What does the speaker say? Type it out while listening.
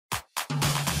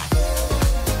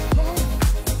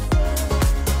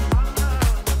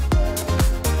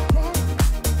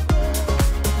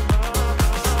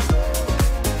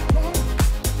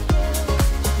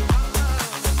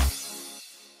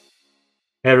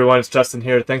Hey everyone, it's Justin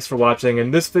here. Thanks for watching.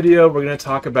 In this video, we're going to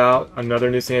talk about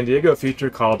another new San Diego feature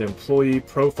called Employee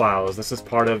Profiles. This is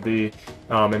part of the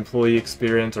employee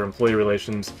experience or employee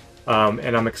relations,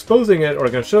 and I'm exposing it or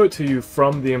going to show it to you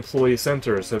from the Employee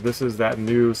Center. So this is that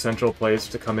new central place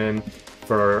to come in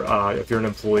for if you're an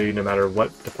employee, no matter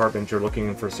what department you're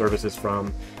looking for services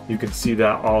from. You can see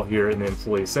that all here in the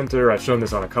Employee Center. I've shown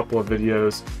this on a couple of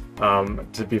videos.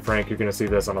 To be frank, you're going to see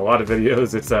this on a lot of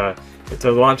videos. It's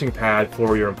a launching pad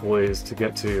for your employees to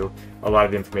get to a lot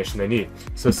of the information they need.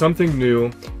 So something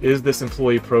new is this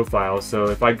employee profile. So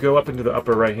if I go up into the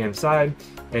upper right hand side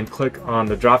and click on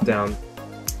the drop down,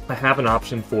 I have an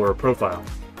option for profile.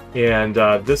 And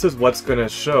this is what's going to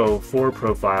show for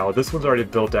profile. This one's already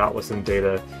built out with some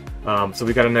data. So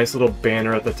we got a nice little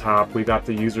banner at the top. We got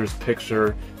the user's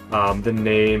picture, the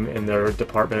name and their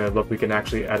department, and look, we can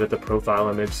actually edit the profile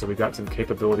image, so we got some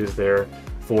capabilities there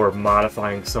for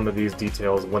modifying some of these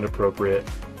details when appropriate.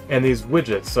 And these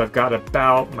widgets, so I've got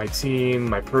about, my team,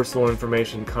 my personal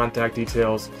information, contact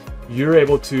details. You're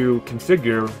able to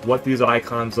configure what these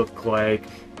icons look like,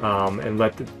 and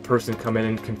let the person come in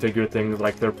and configure things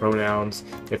like their pronouns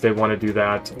if they want to do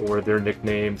that, or their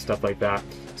nickname, stuff like that.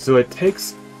 So it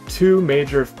takes two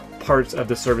major parts of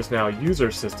the ServiceNow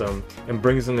user system and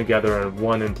brings them together in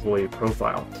one employee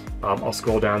profile. I'll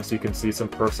scroll down so you can see some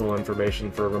personal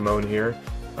information for Ramon here,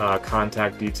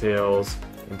 contact details,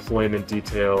 employment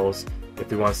details, if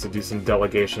he wants to do some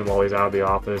delegation while he's out of the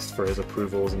office for his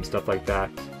approvals and stuff like that,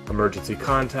 emergency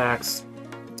contacts,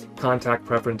 contact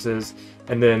preferences,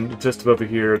 and then just over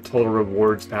here, total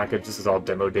rewards package. This is all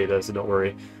demo data, so don't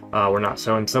worry. We're not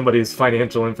showing somebody's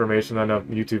financial information on a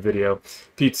YouTube video.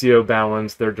 PTO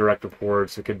balance, their direct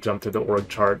reports. We could jump to the org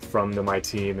chart from my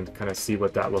team and kind of see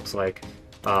what that looks like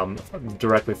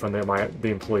directly from the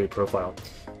employee profile.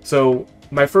 So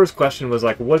my first question was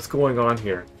like, what's going on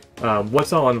here?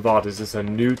 What's all involved? Is this a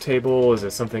new table? Is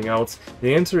it something else?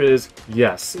 The answer is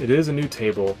yes, it is a new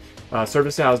table.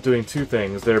 ServiceNow is doing two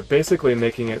things. They're basically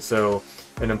making it so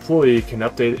an employee can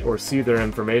update or see their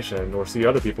information or see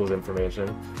other people's information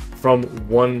from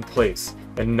one place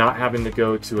and not having to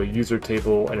go to a user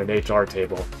table and an HR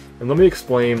table. And let me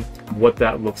explain what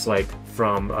that looks like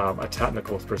from a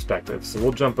technical perspective. So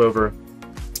we'll jump over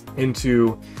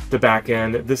into the back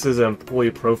end. This is an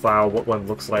employee profile, what one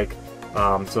looks like.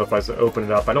 So if I open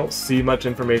it up, I don't see much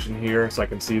information here, so I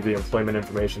can see the employment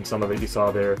information, some of it you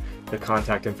saw there, the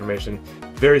contact information,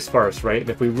 very sparse, right? And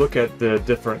if we look at the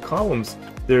different columns,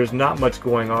 there's not much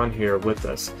going on here with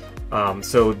this.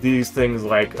 So these things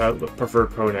like preferred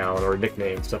pronoun or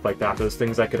nickname, stuff like that, those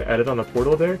things I could edit on the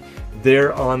portal there,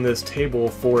 they're on this table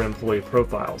for employee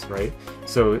profiles, right?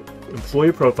 So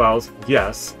employee profiles,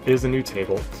 yes, is a new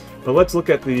table, but let's look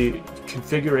at the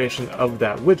configuration of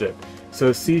that widget.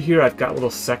 So see here, I've got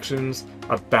little sections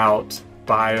about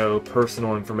bio,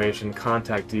 personal information,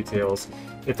 contact details.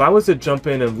 If I was to jump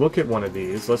in and look at one of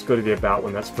these, let's go to the about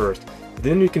one, that's first.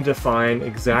 Then you can define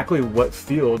exactly what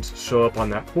fields show up on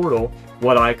that portal,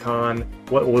 what icon,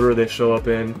 what order they show up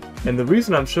in. And the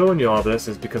reason I'm showing you all this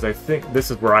is because I think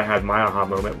this is where I had my aha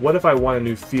moment. What if I want a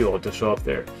new field to show up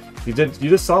there? You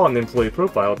just saw on the employee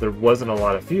profile there wasn't a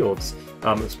lot of fields. It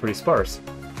was pretty sparse.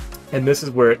 And this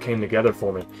is where it came together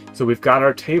for me. So we've got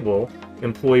our table,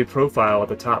 employee profile at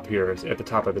the top here, at the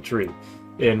top of the tree.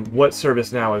 And what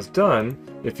ServiceNow has done,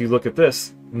 if you look at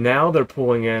this, now they're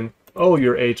pulling in, oh,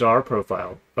 your HR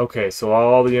profile. Okay, so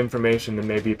all the information that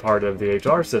may be part of the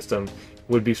HR system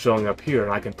would be showing up here,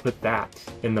 and I can put that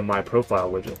in the My Profile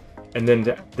widget. And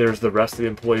then there's the rest of the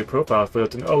employee profile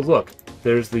field, and oh look,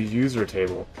 there's the user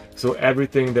table. So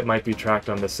everything that might be tracked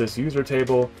on the sys user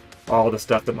table, all the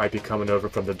stuff that might be coming over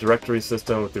from the directory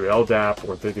system through LDAP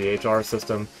or through the HR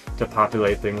system to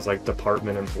populate things like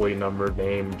department, employee number,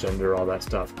 name, gender, all that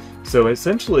stuff. So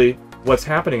essentially what's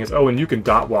happening is, oh, and you can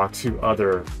dot walk to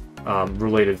other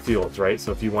related fields, right?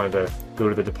 So if you wanted to go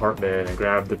to the department and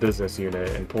grab the business unit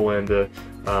and pull in the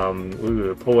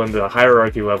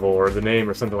hierarchy level or the name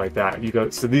or something like that, you go.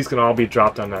 So these can all be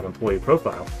dropped on that employee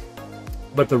profile.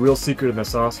 But the real secret in the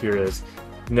sauce here is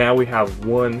now we have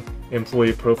one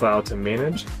employee profile to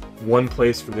manage, one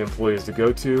place for the employees to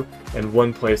go to, and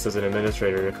one place as an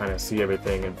administrator to kind of see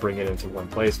everything and bring it into one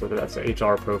place, whether that's an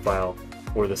HR profile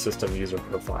or the system user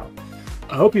profile.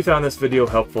 I hope you found this video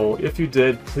helpful. If you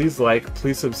did, please like,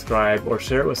 please subscribe, or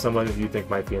share it with someone who you think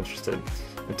might be interested.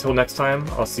 Until next time,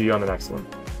 I'll see you on the next one.